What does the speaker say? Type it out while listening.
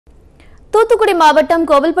தூத்துக்குடி மாவட்டம்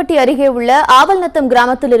கோவில்பட்டி அருகே உள்ள ஆவல்நத்தம்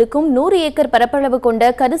கிராமத்தில் இருக்கும் 100 ஏக்கர் பரப்பளவு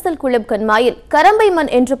கொண்ட கரிசல் குளம் கண்மாயில் கரம்பை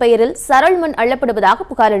மண் என்ற பெயரில் சரள் மண் அள்ளப்படுவதாக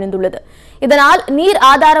புகார் எழுந்துள்ளது. இதனால் நீர்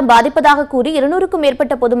ஆதாரம் பாதிப்பதாக கூறி 200க்கும்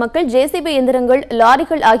மேற்பட்ட பொதுமக்கள் ஜேசிபி இயந்திரங்கள்,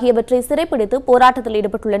 லாரிகள் ஆகியவற்றை சிறைப்பிடித்து போராட்டத்தில்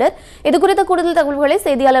ஈடுபட்டுள்ளனர். இதுகுறித்த கூடுதல் தகவல்களை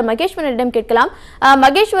செய்தியாளர் மகேஸ்வரனிடம் கேட்கலாம்.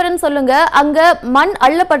 மகேஸ்வரன், சொல்லுங்க, அங்க மண்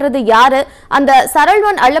அள்ளப்படுறது யாரு? அந்த சரள்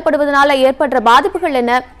மண் அள்ளப்படுவதனால ஏற்படுற பாதிப்புகள்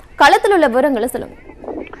என்ன? களத்தில் உள்ள விவரங்களை சொல்லுங்க.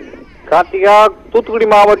 கார்த்திகா, தூத்துக்குடி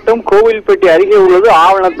மாவட்டம் கோவில்பட்டி அருகே உள்ளது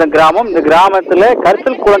ஆவல்நத்தம் கிராமம். இந்த கிராமத்துல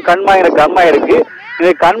கரிசல் குளம் கண்மாய் இருக்கு. இந்த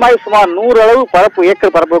கண்மாய் சுமார் 100 அளவு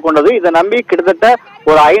ஏக்கர் பரப்பு கொண்டது. இதை நம்பி கிட்டத்தட்ட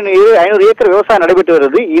ஒரு 500 ஏக்கர் விவசாயம் நடைபெற்று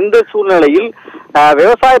வருது. இந்த சூழ்நிலையில்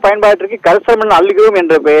விவசாய பயன்பாட்டிற்கு கரிசல் மண் அள்ளுகிறோம்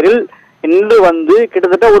என்ற பெயரில் இன்று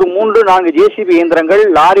கிட்டத்தட்ட ஒரு 3-4 ஜேசிபி இயந்திரங்கள்,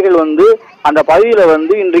 லாரிகள் அந்த பகுதியில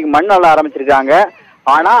இன்றைக்கு மண் அள்ள ஆரம்பிச்சிருக்காங்க.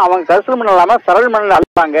 ஆனா அவங்க கரிசல் மண் இல்லாம சரள் மண்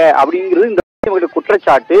அள்ளாங்க அப்படிங்கிறது இந்த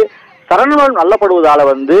குற்றச்சாட்டு. சரள் மண் அள்ளப்படுவதால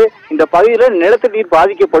இந்த பகுதியில நிலத்தடி நீர்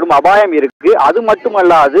பாதிக்கப்படும் அபாயம் இருக்கு. அது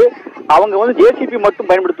மட்டுமல்லாது அவங்க ஜேசிபி மட்டும்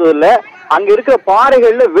பயன்படுத்துவதில்லை, அங்க இருக்கிற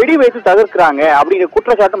பாறைகள்ல வெடி வைத்து தகர்க்கிறாங்க அப்படிங்கிற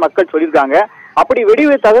குற்றச்சாட்டு மக்கள் சொல்லியிருக்காங்க. அப்படி வெடி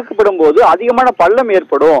வைத்து தகர்க்கப்படும் போது அதிகமான பள்ளம்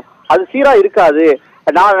ஏற்படும், அது சீரா இருக்காது.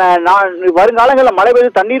 நான் வருங்காலங்களில் மழை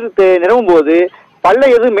பெய்து தண்ணீர் நிரவும் போது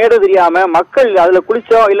பள்ளம் எதுவும் மேட தெரியாம மக்கள் அதுல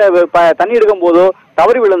குளிச்சோ இல்ல தண்ணி எடுக்கும் போதோ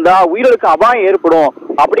தவறி விழுந்தா உயிருக்கு அபாயம் ஏற்படும்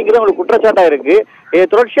அப்படிங்கிறது உங்களுக்கு குற்றச்சாட்டா இருக்கு.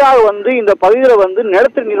 தொடர்ச்சியாக இந்த பகுதியில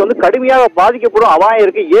நிலத்தடி நீர் கடுமையாக பாதிக்கப்படும் அபாயம்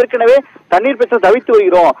இருக்கு. ஏற்கனவே தண்ணீர் பிரச்சனை தவித்து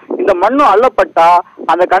வருகிறோம். இந்த மண்ணும் அள்ளப்பட்டா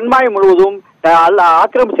அந்த கண்மாய் முழுவதும்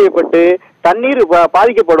ஆக்கிரமிப்பு செய்யப்பட்டு தண்ணீர்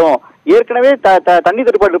பாதிக்கப்படும். ஏற்கனவே தண்ணீர்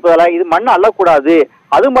தட்டுப்பாடு இருப்பதால இது மண் அள்ளக்கூடாது.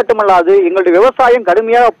 அது மட்டுமல்லாது எங்களுடைய விவசாயம்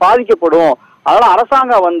கடுமையாக பாதிக்கப்படும். அதனால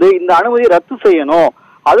அரசாங்கம் இந்த அனுமதியை ரத்து செய்யணும்.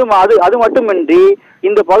 அது மட்டுமின்றி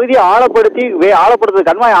இந்த பகுதியை ஆழப்படுத்த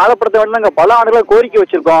கண்மாயை ஆழப்படுத்த வேண்டும் பல ஆண்டுகளை கோரிக்கை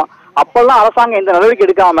வச்சிருக்கோம். அப்பெல்லாம் அரசாங்கம் இந்த நடவடிக்கை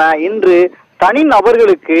எடுக்காம இன்று தனி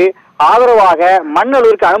நபர்களுக்கு ஆதரவாக மண்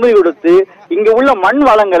அளவிற்கு அனுமதி கொடுத்து இங்கு உள்ள மண்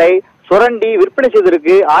வளங்களை சுரண்டி விற்பனை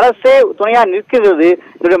செய்வதற்கு அரசே துணையா நிற்கிறது.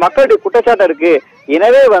 இதனுடைய மக்களுடைய குற்றச்சாட்டு இருக்கு.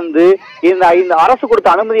 எனவே இந்த அரசு கொடுத்த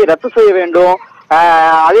அனுமதியை ரத்து செய்ய வேண்டும்.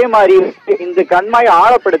 அதே மாதிரி இந்த கண்மாயை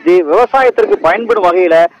ஆழப்படுத்தி விவசாயத்திற்கு பயன்படும்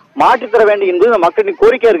வகையில மாற்றித்தர வேண்டும் என்பது மக்களின்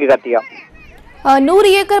கோரிக்கை இருக்கு. கார்த்திகா,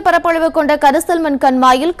 100 ஏக்கர் பரப்பளவு கொண்ட கரிசல் மண்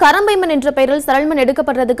கண்மாயில் கரம்பை மண் என்ற பெயரில் சரள் மண்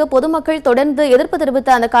எடுக்கப்படுறதுக்கு பொதுமக்கள் தொடர்ந்து எதிர்ப்பு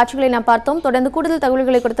தெரிவித்த அந்த காட்சிகளை நாம் பார்த்தோம். தொடர்ந்து கூடுதல்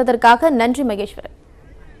தகவல்களை கொடுத்ததற்காக நன்றி மகேஸ்வரன்.